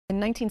In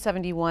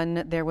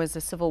 1971, there was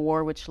a civil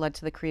war which led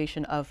to the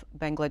creation of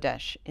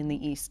Bangladesh in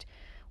the east.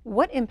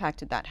 What impact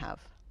did that have?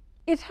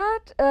 It had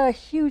a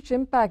huge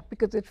impact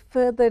because it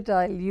further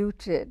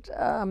diluted.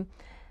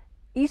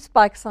 East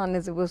Pakistan,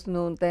 as it was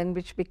known then,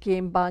 which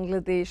became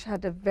Bangladesh,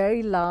 had a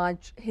very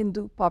large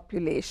Hindu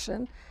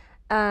population.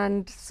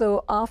 And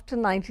so after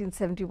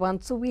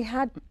 1971, so we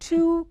had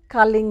two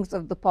cullings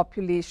of the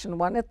population,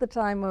 one at the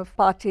time of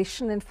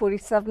partition in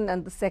 47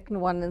 and the second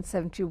one in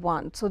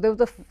 71. So there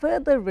was a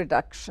further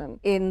reduction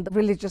in the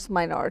religious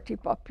minority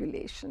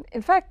population.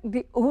 In fact,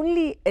 the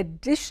only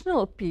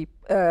additional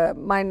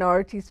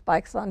minorities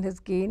Pakistan has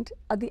gained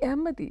are the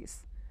Ahmadis,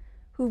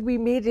 who we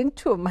made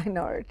into a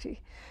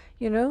minority,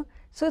 you know.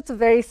 So it's a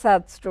very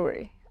sad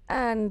story.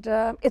 And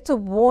it's a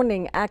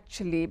warning,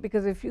 actually,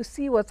 because if you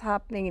see what's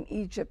happening in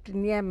Egypt,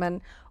 in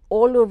Yemen,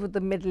 all over the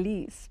Middle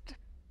East,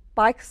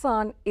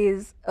 Pakistan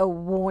is a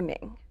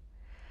warning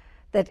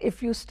that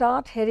if you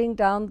start heading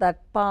down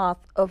that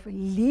path of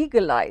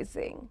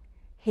legalizing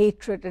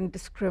hatred and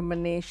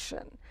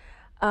discrimination,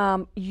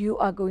 you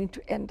are going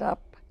to end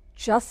up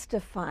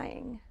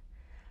justifying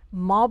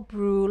mob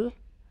rule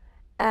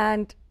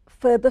and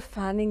further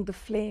fanning the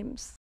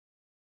flames